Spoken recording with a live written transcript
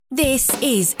This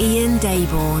is Ian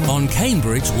Daborn on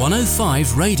Cambridge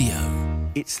 105 Radio.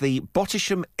 It's the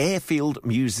Bottisham Airfield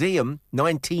Museum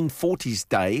 1940s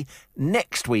Day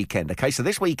next weekend. OK, so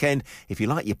this weekend, if you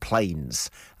like your planes,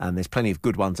 and there's plenty of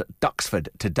good ones at Duxford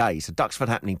today. So Duxford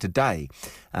happening today.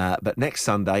 But next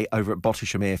Sunday, over at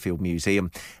Bottisham Airfield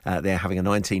Museum, they're having a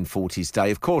 1940s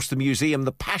Day. Of course, the museum,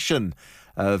 the passion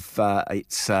of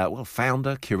its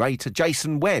founder, curator,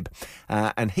 Jason Webb.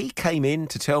 And he came in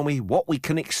to tell me what we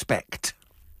can expect.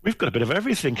 We've got a bit of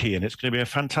everything here, and it's going to be a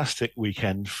fantastic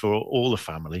weekend for all the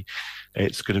family.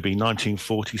 It's going to be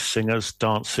 1940s singers,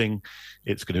 dancing.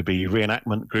 It's going to be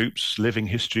reenactment groups, living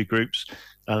history groups.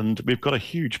 And we've got a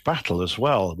huge battle as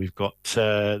well. We've got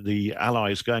the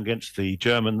Allies going against the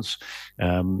Germans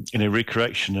in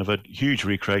a huge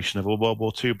recreation of a World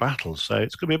War II battle. So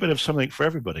it's going to be a bit of something for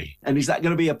everybody. And is that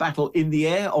going to be a battle in the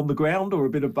air, on the ground, or a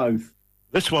bit of both?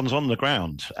 This one's on the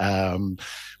ground.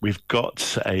 We've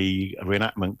got a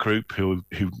reenactment group who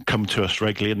come to us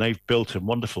regularly, and they've built a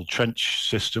wonderful trench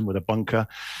system with a bunker.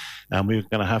 And we're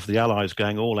going to have the Allies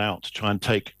going all out to try and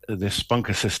take this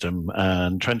bunker system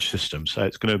and trench system. So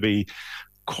it's going to be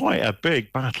quite a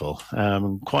big battle,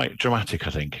 quite dramatic,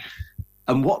 I think.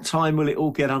 And what time will it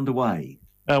all get underway?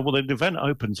 Well, the event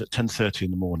opens at 10:30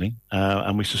 in the morning,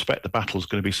 and we suspect the battle's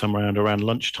going to be somewhere around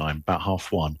lunchtime, about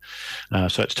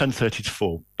 1:30. So it's 10:30 to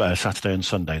 4, Saturday and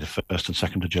Sunday, the 1st and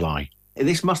 2nd of July.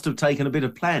 This must have taken a bit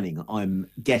of planning, I'm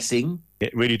guessing.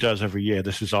 It really does every year.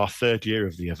 This is our 3rd year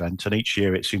of the event, and each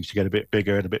year it seems to get a bit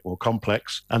bigger and a bit more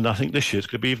complex. And I think this year it's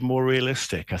going to be even more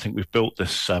realistic. I think we've built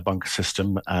this bunker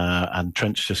system and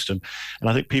trench system, and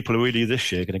I think people are really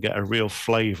this year going to get a real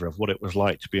flavour of what it was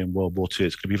like to be in World War II.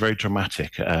 It's going to be very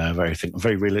dramatic,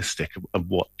 very realistic of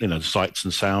what, the sights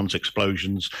and sounds,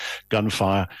 explosions,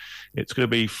 gunfire. It's going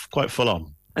to be quite full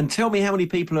on. And tell me how many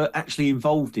people are actually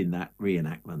involved in that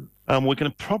reenactment? We're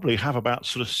going to probably have about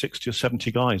sort of 60 or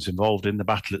 70 guys involved in the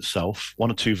battle itself,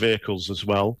 1 or 2 vehicles as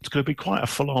well. It's going to be quite a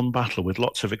full-on battle with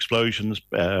lots of explosions,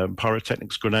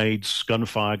 pyrotechnics, grenades,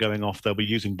 gunfire going off. They'll be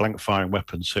using blank-firing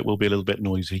weapons, so it will be a little bit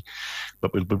noisy,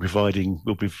 but we'll be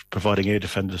providing air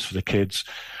defenders for the kids.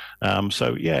 It's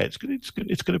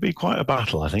going to be quite a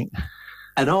battle, I think.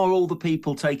 And are all the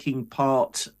people taking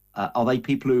part? Are they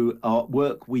people who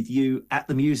work with you at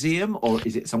the museum, or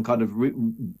is it some kind of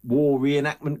war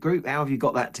reenactment group? How have you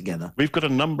got that together? We've got a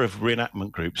number of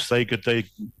reenactment groups. They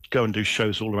go and do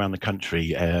shows all around the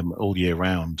country all year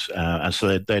round, and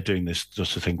so they're doing this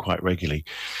sort of thing quite regularly.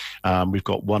 We've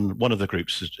got one of the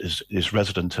groups is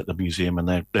resident at the museum,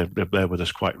 and they're with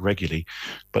us quite regularly.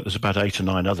 But there's about 8 or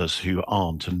 9 others who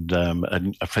aren't and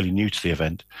are fairly new to the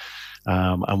event.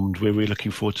 And we're really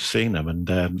looking forward to seeing them, and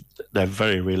they're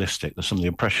very realistic. Some of the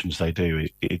impressions they do,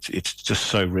 it's just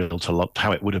so real to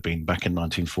how it would have been back in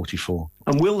 1944.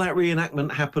 And will that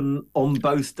reenactment happen on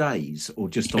both days, or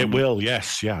just on? It will,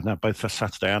 yes, yeah. No, both the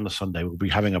Saturday and the Sunday we'll be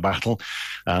having a battle.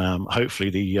 Hopefully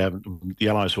the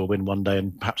Allies will win one day,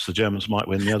 and perhaps the Germans might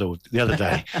win the other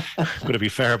day. Got to be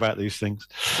fair about these things.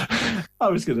 I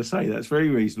was going to say that's very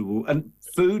reasonable. And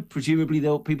food, presumably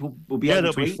people will be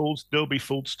able to eat? There'll be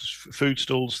food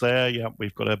stalls there. Yeah,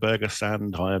 we've got a burger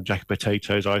stand, jacket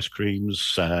potatoes, ice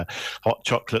creams, hot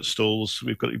chocolate stalls.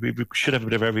 We should have a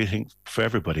bit of everything for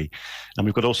everybody. And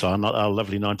we've got also our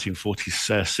lovely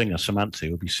 1940s singer, Samantha,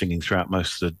 who will be singing throughout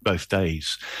both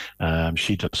days.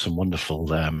 She does some wonderful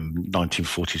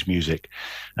 1940s music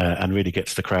and really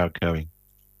gets the crowd going.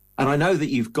 And I know that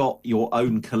you've got your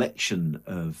own collection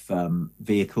of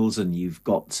vehicles, and you've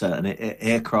got an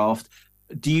aircraft.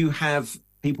 Do you have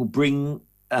people bring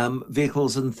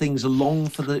vehicles and things along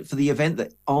for the event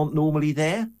that aren't normally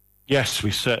there? Yes,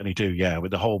 we certainly do, yeah.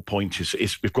 The whole point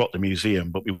is we've got the museum,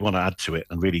 but we want to add to it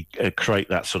and really create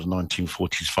that sort of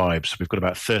 1940s vibe. So we've got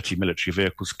about 30 military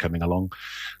vehicles coming along.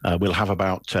 We'll have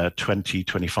about 20,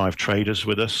 25 traders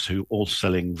with us who all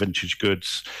selling vintage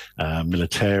goods,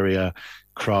 militaria,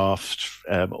 craft,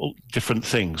 all different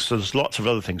things. So there's lots of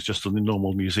other things just in the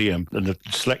normal museum. And the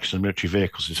selection of military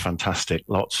vehicles is fantastic.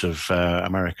 Lots of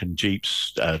American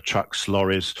Jeeps, trucks,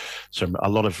 lorries, a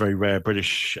lot of very rare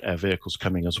British vehicles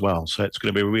coming as well. So it's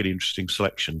going to be a really interesting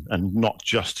selection, and not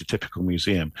just a typical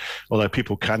museum. Although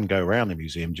people can go around the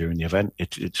museum during the event,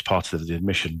 it's part of the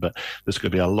admission, but there's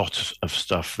going to be a lot of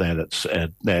stuff there that's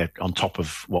there on top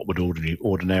of what would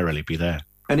ordinarily be there.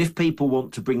 And if people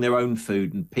want to bring their own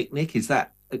food and picnic, is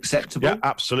that acceptable? Yeah,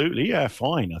 absolutely. Yeah,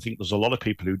 fine. I think there's a lot of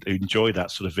people who enjoy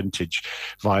that sort of vintage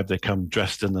vibe. They come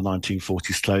dressed in the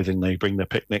 1940s clothing, they bring their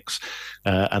picnics,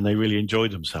 and they really enjoy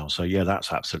themselves. So, yeah,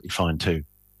 that's absolutely fine too.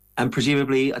 And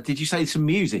presumably, did you say some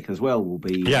music as well will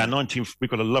be? Yeah, we've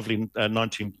got a lovely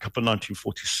couple of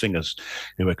 1940s singers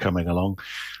who are coming along,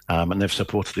 and they've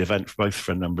supported the event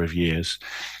for a number of years.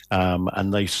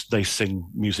 And they sing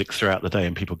music throughout the day,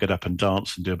 and people get up and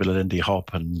dance and do a bit of indie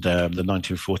hop and the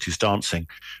 1940s dancing.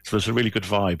 So there's a really good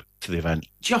vibe to the event.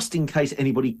 Just in case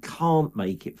anybody can't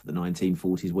make it for the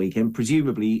 1940s weekend,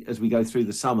 presumably as we go through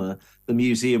the summer, the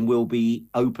museum will be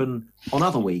open on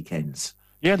other weekends.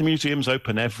 Yeah, the museum's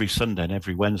open every Sunday and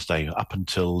every Wednesday up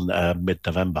until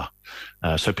mid-November.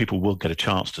 So people will get a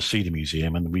chance to see the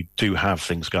museum, and we do have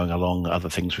things going along. Other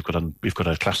things, we've got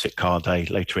a classic car day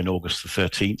later in August the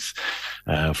 13th,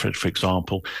 for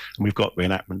example. And we've got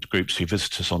reenactment groups who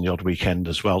visit us on the odd weekend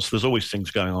as well. So there's always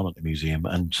things going on at the museum.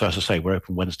 And so, as I say, we're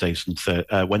open Wednesdays and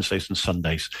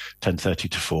Sundays, 10:30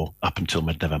 to 4, up until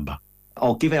mid-November.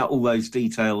 I'll give out all those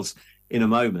details in a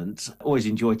moment. Always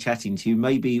enjoy chatting to you.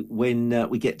 Maybe when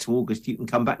we get to August, you can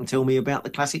come back and tell me about the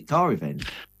classic car event.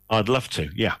 I'd love to,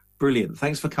 yeah. Brilliant.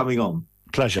 Thanks for coming on.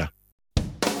 Pleasure.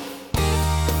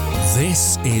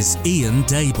 This is Ian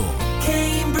Daborn.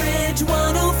 Cambridge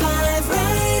 105.